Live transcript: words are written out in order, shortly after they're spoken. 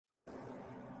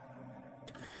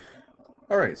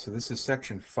All right, so this is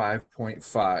section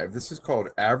 5.5. This is called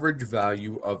average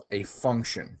value of a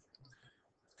function.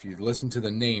 If you listen to the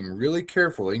name really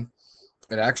carefully,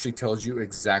 it actually tells you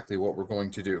exactly what we're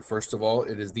going to do. First of all,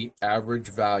 it is the average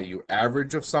value.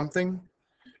 Average of something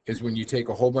is when you take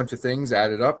a whole bunch of things,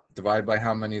 add it up, divide by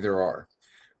how many there are.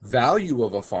 Value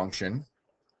of a function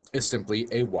is simply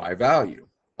a y value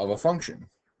of a function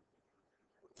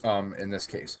in this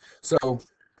case. So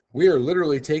we are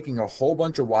literally taking a whole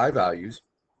bunch of y values,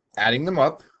 adding them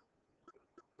up,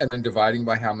 and then dividing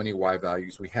by how many y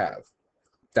values we have.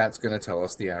 That's going to tell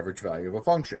us the average value of a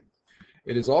function.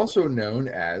 It is also known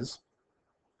as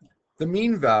the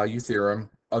mean value theorem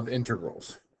of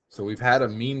integrals. So we've had a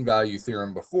mean value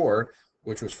theorem before,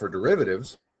 which was for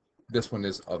derivatives. This one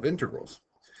is of integrals.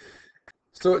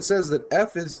 So it says that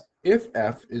if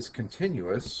f is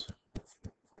continuous,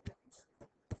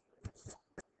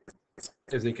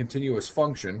 is a continuous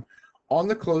function on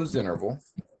the closed interval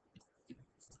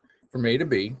from a to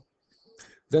b,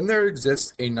 then there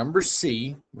exists a number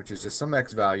c, which is just some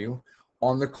x value,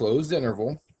 on the closed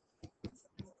interval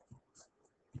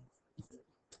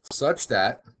such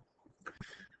that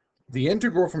the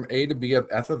integral from a to b of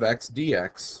f of x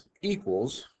dx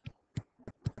equals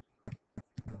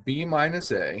b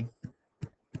minus a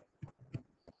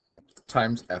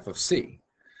times f of c.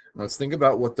 Let's think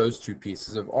about what those two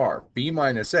pieces of are. B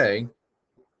minus a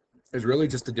is really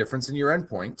just the difference in your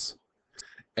endpoints,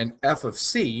 and f of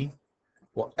c,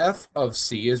 well, f of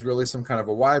c is really some kind of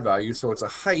a y value, so it's a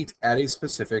height at a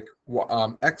specific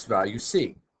x value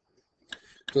c.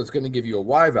 So it's going to give you a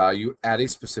y value at a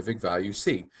specific value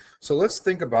c. So let's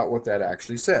think about what that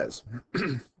actually says.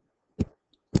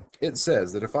 It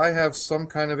says that if I have some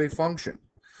kind of a function,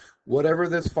 whatever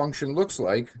this function looks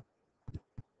like,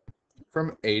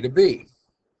 from a to b,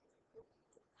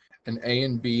 and a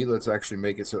and b, let's actually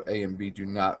make it so a and b do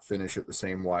not finish at the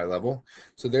same y level.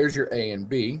 So there's your a and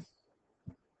b.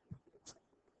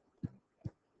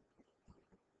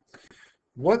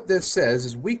 What this says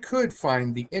is we could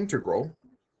find the integral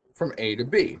from a to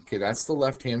b. Okay, that's the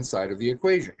left-hand side of the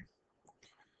equation.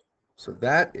 So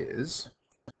that is,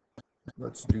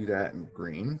 let's do that in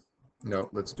green. No,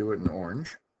 let's do it in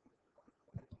orange.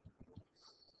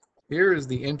 Here is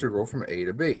the integral from a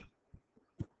to b.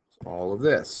 All of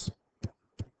this.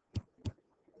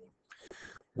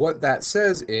 What that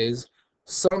says is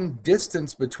some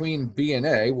distance between b and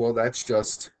a, well, that's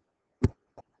just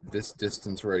this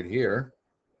distance right here,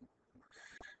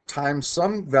 times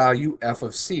some value f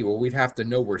of c. Well, we'd have to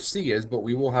know where c is, but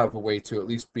we will have a way to at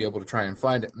least be able to try and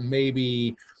find it.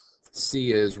 Maybe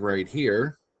c is right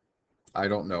here. I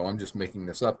don't know. I'm just making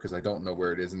this up because I don't know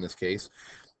where it is in this case.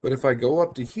 But if I go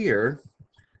up to here,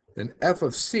 then f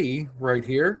of c right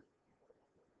here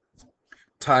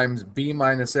times b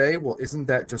minus a, well, isn't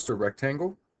that just a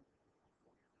rectangle?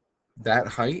 That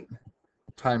height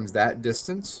times that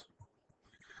distance.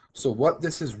 So what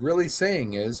this is really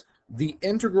saying is the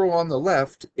integral on the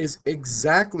left is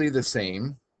exactly the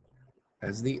same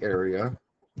as the area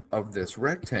of this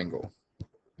rectangle.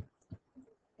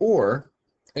 Or,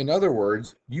 in other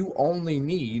words, you only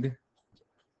need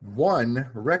one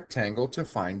rectangle to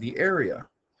find the area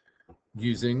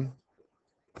using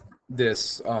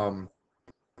this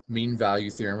mean value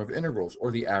theorem of integrals,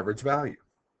 or the average value.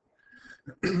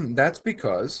 That's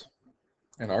because,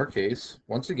 in our case,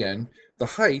 once again, the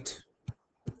height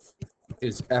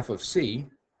is f of c,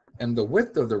 and the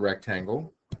width of the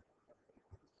rectangle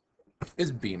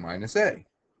is b minus a.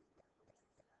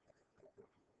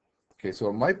 Okay, so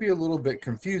it might be a little bit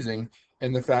confusing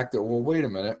in the fact that, well, wait a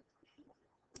minute,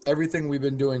 everything we've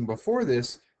been doing before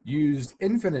this used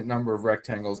infinite number of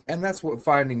rectangles, and that's what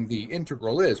finding the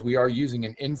integral is. We are using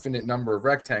an infinite number of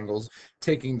rectangles,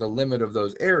 taking the limit of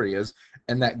those areas,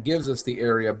 and that gives us the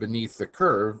area beneath the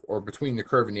curve, or between the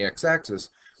curve and the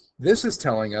x-axis. This is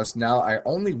telling us now I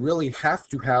only really have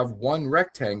to have one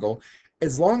rectangle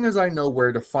as long as I know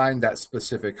where to find that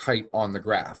specific height on the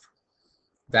graph.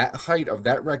 That height of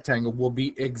that rectangle will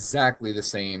be exactly the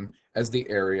same as the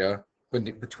area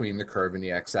between the curve and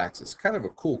the x-axis. Kind of a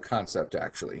cool concept,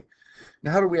 actually.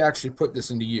 Now, how do we actually put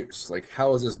this into use? Like,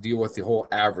 how does this deal with the whole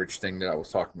average thing that I was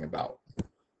talking about?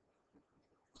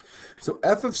 So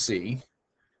f of c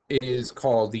is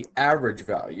called the average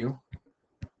value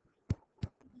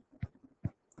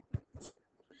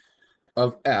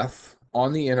of f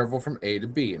on the interval from a to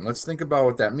b. And let's think about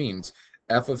what that means.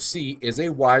 F of c is a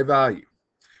y value.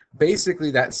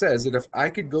 Basically, that says that if I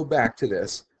could go back to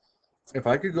this,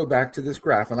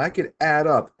 graph and I could add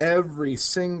up every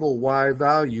single y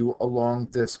value along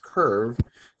this curve,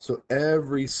 so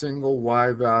every single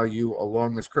y value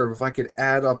along this curve, if I could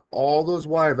add up all those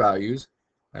y values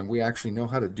And we actually know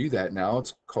how to do that now.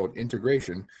 It's called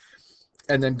integration.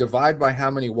 And then divide by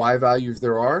how many y values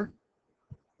there are.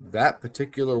 That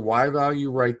particular y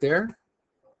value right there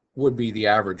would be the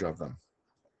average of them.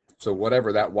 So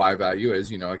whatever that y value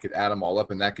is, I could add them all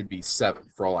up, and that could be 7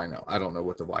 for all I know. I don't know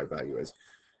what the y value is,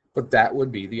 but that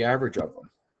would be the average of them.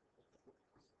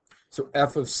 So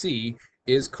f of c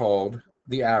is called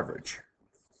the average.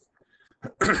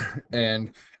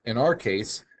 And in our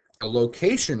case, the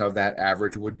location of that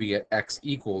average would be at x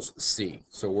equals c,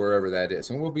 so wherever that is.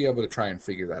 And we'll be able to try and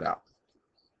figure that out.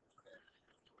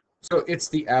 So it's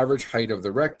the average height of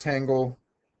the rectangle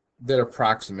that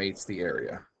approximates the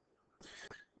area.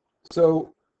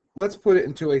 So let's put it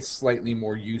into a slightly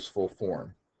more useful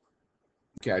form.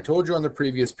 Okay, I told you on the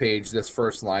previous page, this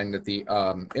first line, that the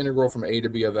integral from a to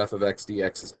b of f of x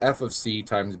dx is f of c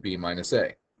times b minus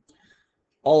a.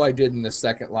 All I did in the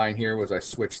second line here was I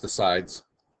switched the sides,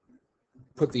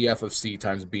 put the f of c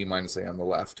times b minus a on the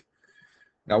left.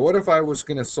 Now what if I was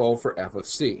going to solve for f of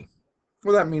c?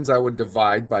 Well, that means I would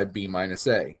divide by b minus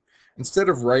a. Instead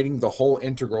of writing the whole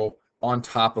integral on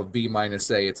top of b minus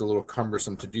a, it's a little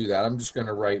cumbersome to do that. I'm just going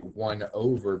to write 1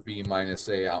 over b minus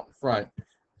a out in front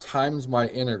times my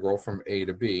integral from a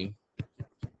to b,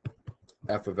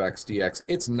 f of x dx.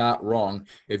 It's not wrong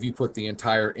if you put the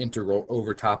entire integral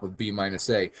over top of b minus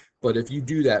a, but if you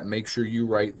do that, make sure you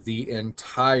write the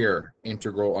entire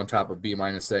integral on top of b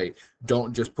minus a.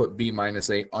 Don't just put b minus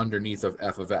a underneath of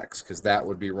f of x, because that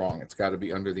would be wrong. It's got to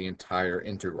be under the entire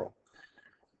integral.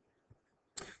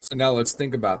 So now let's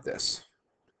think about this.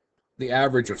 The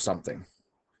average of something.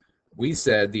 We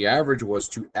said the average was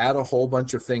to add a whole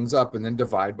bunch of things up and then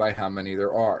divide by how many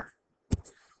there are.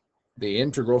 The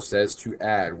integral says to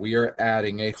add. We are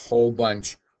adding a whole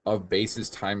bunch of bases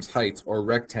times heights, or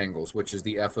rectangles, which is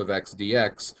the f of x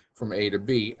dx from a to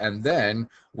b, and then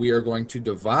we are going to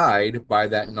divide by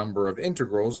that number of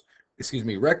rectangles,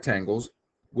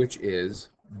 which is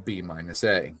b minus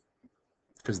a,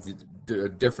 because the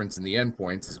difference in the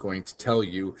endpoints is going to tell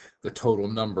you the total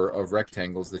number of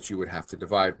rectangles that you would have to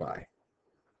divide by.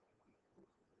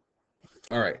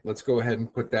 All right, let's go ahead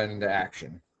and put that into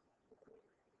action.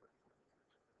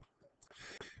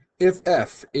 If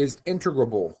f is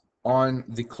integrable on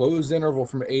the closed interval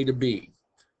from a to b,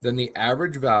 then the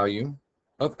average value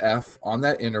of f on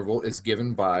that interval is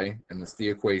given by, and that's the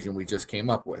equation we just came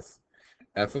up with,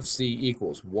 f of c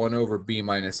equals 1 over b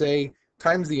minus a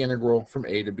times the integral from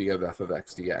a to b of f of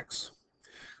x dx.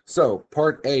 So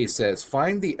part A says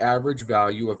find the average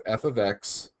value of f of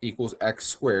x equals x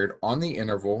squared on the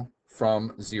interval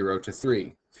from 0 to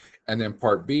 3. And then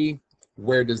part B,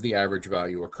 where does the average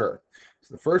value occur?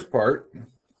 So the first part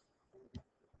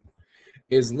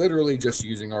is literally just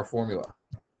using our formula,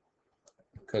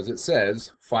 because it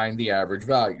says find the average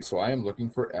value. So I am looking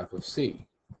for f of c.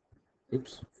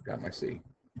 Oops, forgot my c.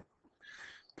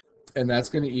 And that's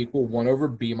going to equal 1 over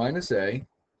b minus a,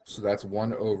 so that's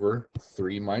 1 over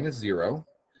 3 minus 0,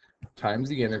 times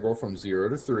the integral from 0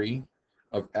 to 3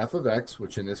 of f of x,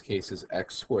 which in this case is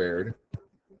x squared,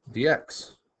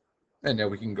 dx. And now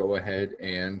we can go ahead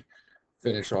and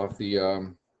finish off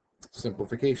the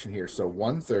simplification here. So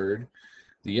 1/3,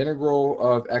 the integral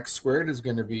of x squared is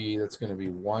going to be, that's going to be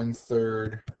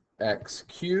 1/3 x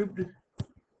cubed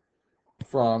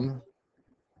from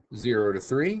 0 to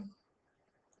 3.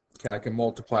 I can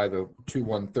multiply the two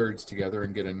 1/3s together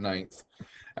and get a 9th.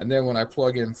 And then when I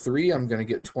plug in 3, I'm going to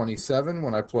get 27.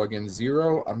 When I plug in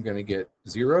 0, I'm going to get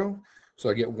 0. So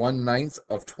I get 1/9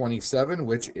 of 27,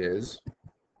 which is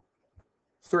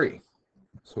 3.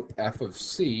 So f of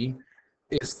c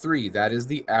is 3. That is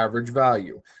the average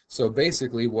value. So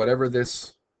basically, whatever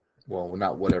this, well,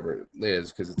 not whatever it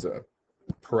is, because it's a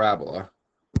parabola,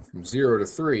 from 0 to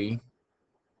 3,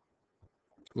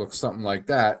 looks something like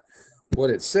that. What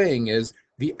it's saying is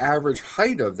the average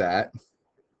height of that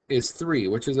is 3,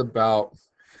 which is about,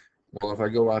 well, if I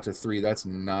go out to 3, that's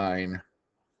 9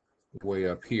 way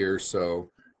up here. So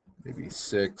maybe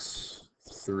 6,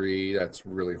 3, that's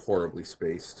really horribly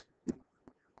spaced.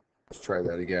 Let's try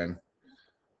that again.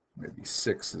 Maybe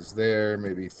 6 is there,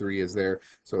 maybe 3 is there.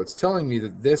 So it's telling me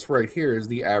that this right here is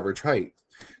the average height.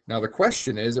 Now the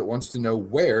question is, it wants to know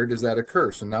where does that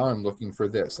occur. So now I'm looking for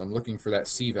this. I'm looking for that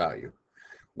c value.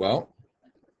 Well,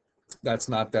 that's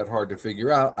not that hard to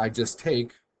figure out. I just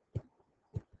take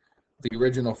the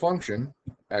original function,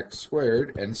 x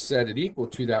squared, and set it equal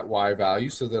to that y value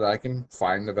so that I can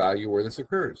find the value where this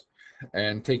occurs.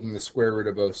 And taking the square root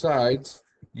of both sides,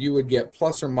 you would get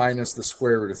plus or minus the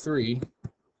square root of 3,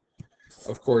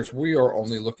 Of course, we are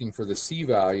only looking for the C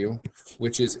value,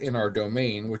 which is in our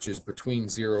domain, which is between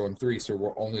 0 and 3. So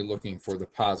we're only looking for the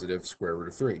positive square root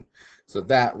of 3. So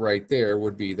that right there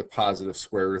would be the positive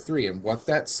square root of 3. And what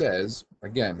that says,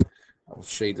 again, I'll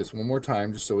shade this one more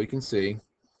time just so we can see.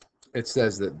 It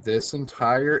says that this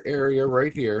entire area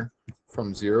right here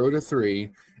from 0 to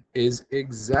 3 is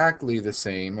exactly the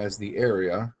same as the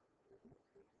area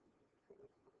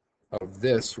of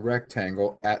this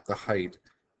rectangle at the height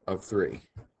of 3.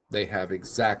 They have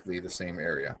exactly the same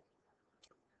area.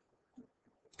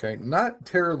 Okay, not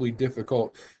terribly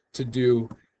difficult to do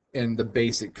in the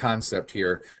basic concept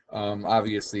here.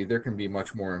 Obviously, there can be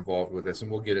much more involved with this, and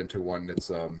we'll get into one that's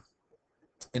an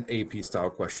AP style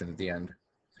question at the end.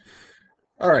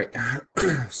 All right,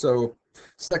 so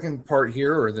second part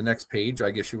here, or the next page,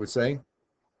 I guess you would say.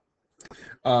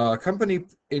 A company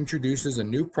introduces a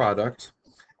new product,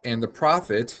 and the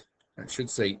profit, I should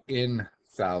say in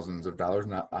thousands of dollars,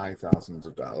 not thousands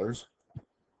of dollars,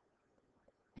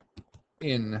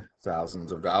 in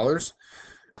thousands of dollars,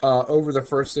 over the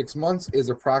first 6 months is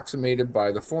approximated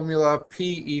by the formula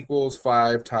P equals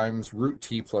 5 times root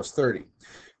T plus 30.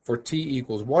 For T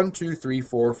equals 1, 2, 3,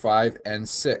 4, 5, and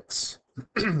 6.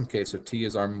 Okay, so T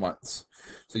is our months.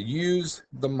 So use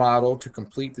the model to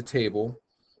complete the table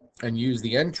and use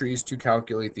the entries to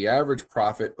calculate the average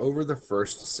profit over the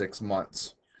first 6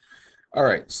 months. All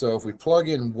right, so if we plug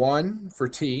in 1 for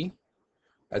T,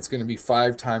 that's going to be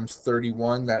 5 times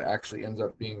 31. That actually ends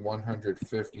up being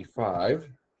 155.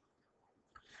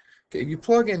 Okay, if you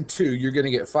plug in 2, you're going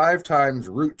to get 5 times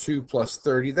root 2 plus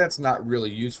 30. That's not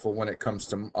really useful when it comes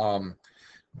to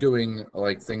doing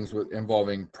like things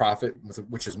involving profit,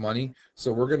 which is money.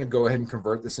 So we're going to go ahead and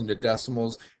convert this into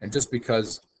decimals. And just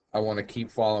because I want to keep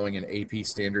following an AP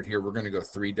standard here, we're going to go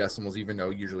 3 decimals, even though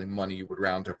usually money you would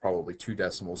round to probably 2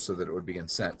 decimals so that it would be in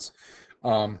cents.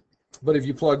 But if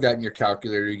you plug that in your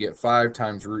calculator, you get 5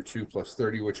 times root 2 plus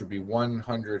 30, which would be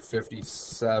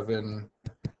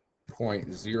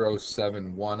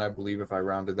 157.071, I believe, if I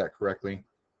rounded that correctly.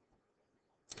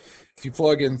 If you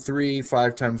plug in 3,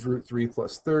 5 times root 3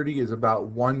 plus 30 is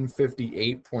about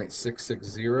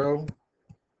 158.660.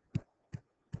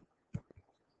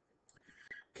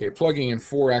 Okay, plugging in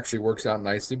 4 actually works out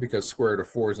nicely because square root of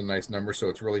 4 is a nice number, so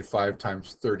it's really 5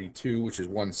 times 32, which is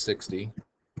 160.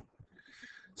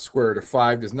 Square root of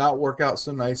 5 does not work out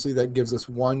so nicely. That gives us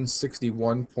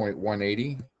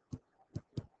 161.180.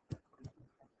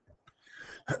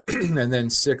 And then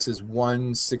 6 is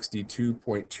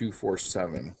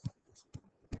 162.247.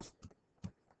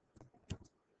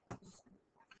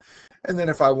 And then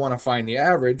if I want to find the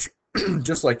average,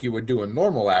 just like you would do a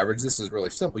normal average, this is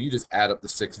really simple. You just add up the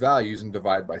 6 values and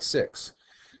divide by 6.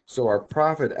 So our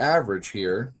profit average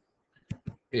here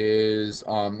is,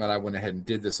 and I went ahead and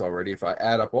did this already. If I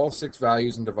add up all 6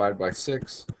 values and divide by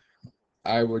 6,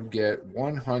 I would get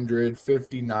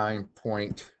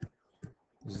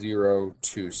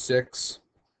 159.026.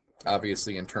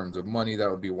 Obviously, in terms of money,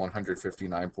 that would be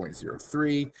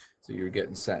 159.03. So you're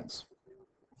getting cents.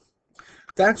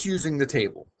 That's using the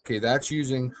table. Okay, that's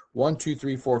using 1, 2,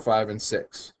 3, 4, 5, and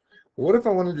 6. What if I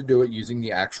wanted to do it using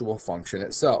the actual function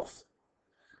itself?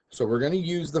 So we're going to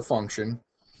use the function.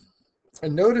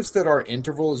 And notice that our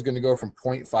interval is going to go from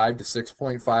 0.5 to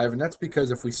 6.5. And that's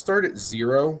because if we start at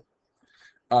 0,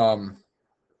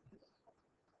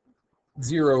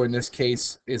 0 in this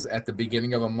case is at the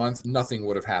beginning of a month, nothing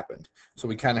would have happened. So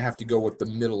we kind of have to go with the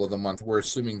middle of the month. We're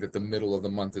assuming that the middle of the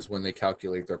month is when they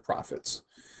calculate their profits.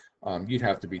 You'd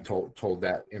have to be told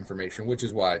that information, which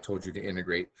is why I told you to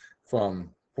integrate from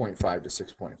 0.5 to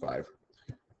 6.5.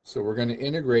 So we're going to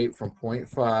integrate from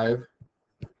 0.5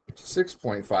 to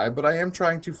 6.5, but I am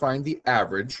trying to find the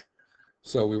average.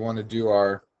 So we want to do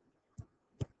our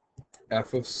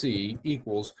f of c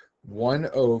equals 1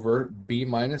 over b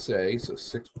minus a, so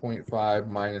 6.5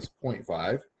 minus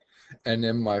 0.5. And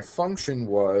then my function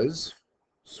was,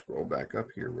 scroll back up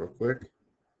here real quick,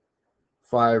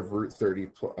 5 root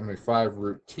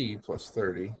t plus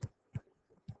 30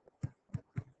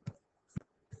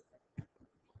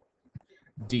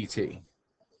 dt.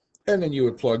 And then you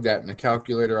would plug that in the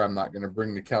calculator. I'm not going to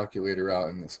bring the calculator out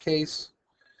in this case,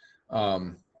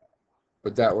 but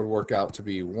that would work out to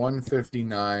be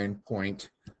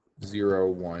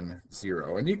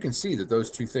 159.010. And you can see that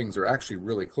those two things are actually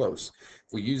really close.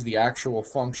 If we use the actual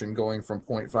function going from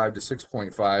 0.5 to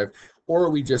 6.5, or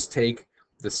we just take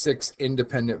the 6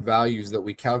 independent values that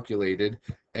we calculated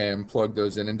and plug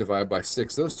those in and divide by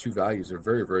 6, those two values are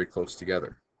very, very close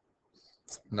together.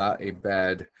 Not a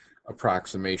bad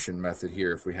approximation method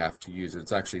here if we have to use it.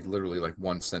 It's actually literally like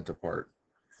 1 cent apart.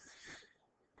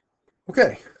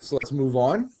 Okay, so let's move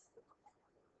on.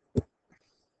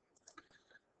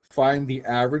 Find the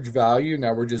average value.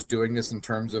 Now we're just doing this in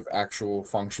terms of actual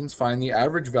functions. Find the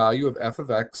average value of f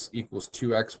of x equals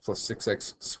 2x plus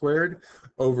 6x squared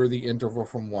over the interval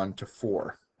from 1 to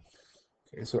 4.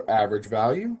 Okay, so average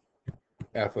value,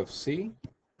 f of c,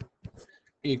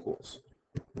 equals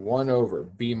 1 over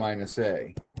b minus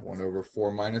a, 1 over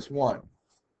 4 minus 1,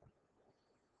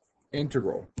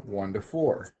 integral 1 to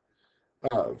 4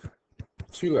 of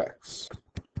 2x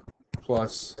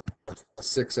plus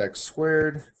 6x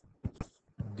squared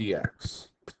dx.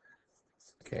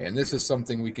 Okay, and this is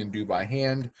something we can do by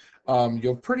hand.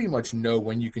 You'll pretty much know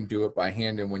when you can do it by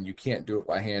hand and when you can't do it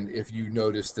by hand if you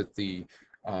notice that the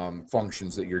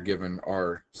functions that you're given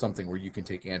are something where you can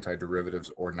take antiderivatives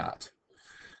or not.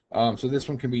 So this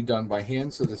one can be done by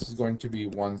hand. So this is going to be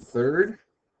 1/3.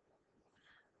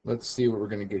 Let's see what we're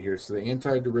going to get here. So the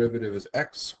antiderivative is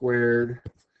x squared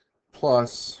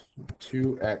plus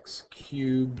 2x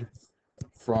cubed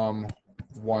from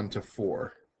 1 to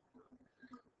 4.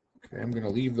 Okay, I'm going to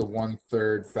leave the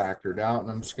 1/3 factored out, and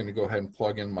I'm just going to go ahead and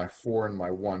plug in my 4 and my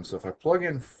 1. So if I plug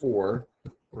in 4,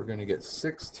 we're going to get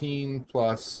 16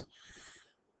 plus,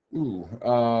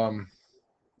 4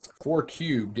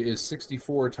 cubed is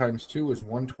 64 times 2 is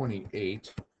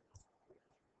 128.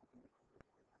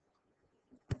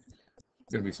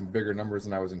 Going to be some bigger numbers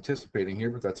than I was anticipating here,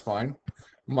 but that's fine.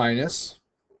 Minus,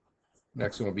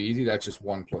 next one will be easy, that's just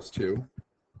 1 plus 2.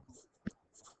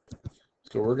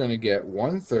 So we're going to get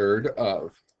 1/3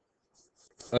 of,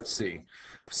 let's see,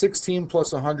 16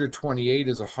 plus 128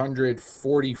 is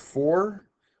 144,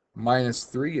 minus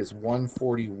 3 is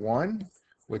 141,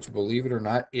 which, believe it or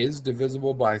not, is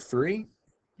divisible by 3.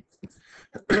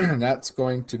 That's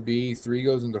going to be, 3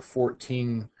 goes into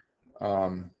 14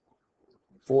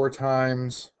 4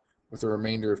 times with a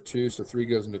remainder of 2, so 3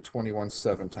 goes into 21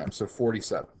 7 times, so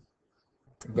 47.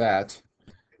 That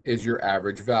is your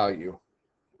average value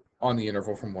on the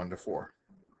interval from 1 to 4.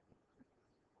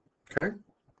 Okay,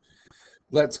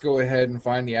 let's go ahead and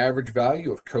find the average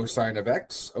value of cosine of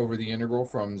x over the integral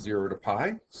from 0 to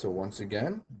pi. So once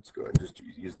again, let's go ahead and just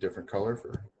use a different color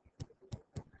for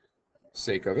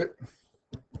sake of it.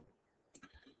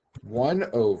 1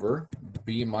 over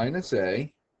b minus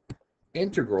a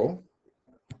integral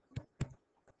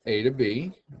a to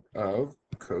b of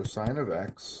cosine of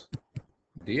x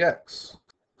dx.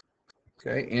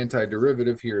 Okay,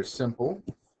 antiderivative here is simple.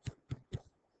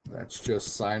 That's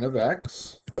just sine of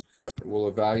x. We'll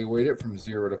evaluate it from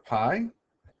 0 to pi.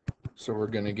 So we're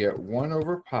going to get 1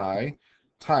 over pi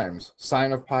times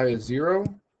sine of pi is 0,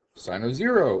 sine of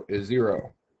 0 is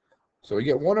 0. So we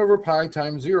get 1 over pi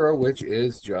times 0, which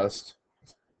is just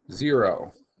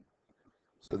 0.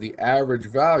 So the average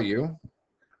value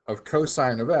of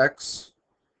cosine of x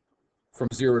from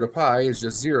 0 to pi is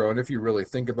just 0. And if you really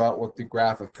think about what the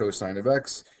graph of cosine of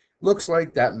x looks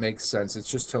like, that makes sense. It's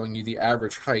just telling you the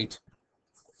average height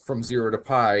from 0 to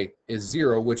pi is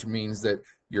 0, which means that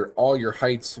all your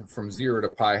heights from 0 to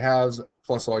pi halves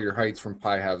plus all your heights from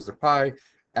pi halves to pi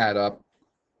add up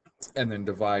and then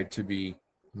divide to be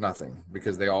nothing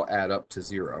because they all add up to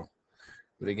 0.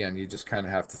 But again, you just kind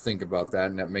of have to think about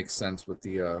that, and that makes sense with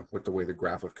the way the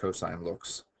graph of cosine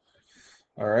looks.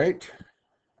 All right.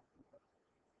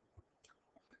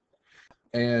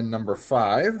 And number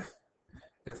 5,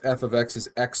 if f of x is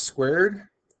x squared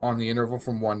on the interval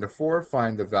from 1 to 4,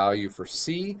 find the value for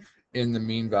c in the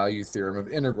mean value theorem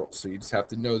of integrals. So you just have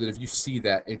to know that if you see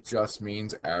that, it just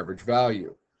means average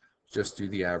value. Just do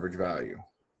the average value.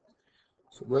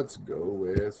 So let's go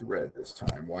with red this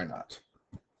time. Why not?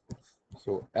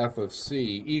 So f of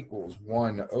c equals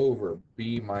 1 over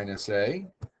b minus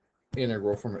a,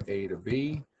 integral from a to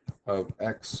b of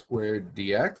x squared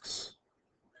dx.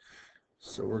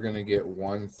 So we're going to get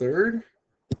 1/3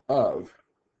 of,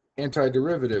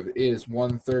 antiderivative is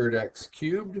 1/3 x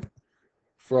cubed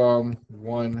from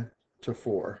 1 to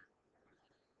 4.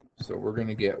 So we're going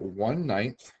to get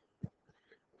 1/9.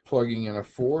 Plugging in a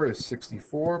 4 is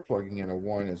 64. Plugging in a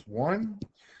 1 is 1.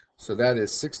 So that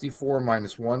is 64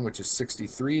 minus 1, which is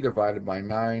 63, divided by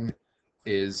 9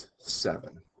 is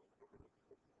 7.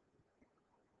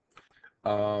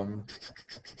 And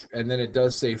then it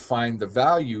does say find the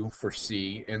value for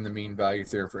c in the mean value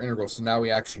theorem for integrals. So now we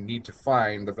actually need to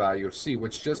find the value of c,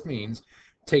 which just means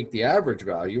take the average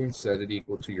value and set it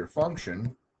equal to your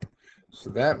function.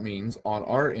 So that means on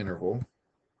our interval,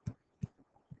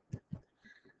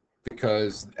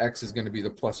 because x is going to be the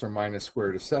plus or minus square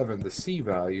root of 7, the c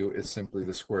value is simply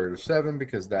the square root of 7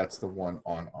 because that's the one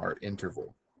on our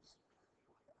interval.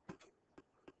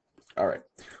 All right,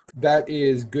 that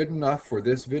is good enough for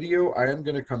this video. I am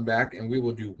going to come back and we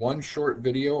will do one short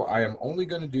video. I am only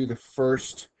going to do the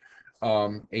first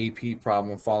AP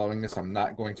problem following this. I'm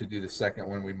not going to do the second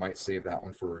one. We might save that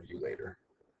one for review later.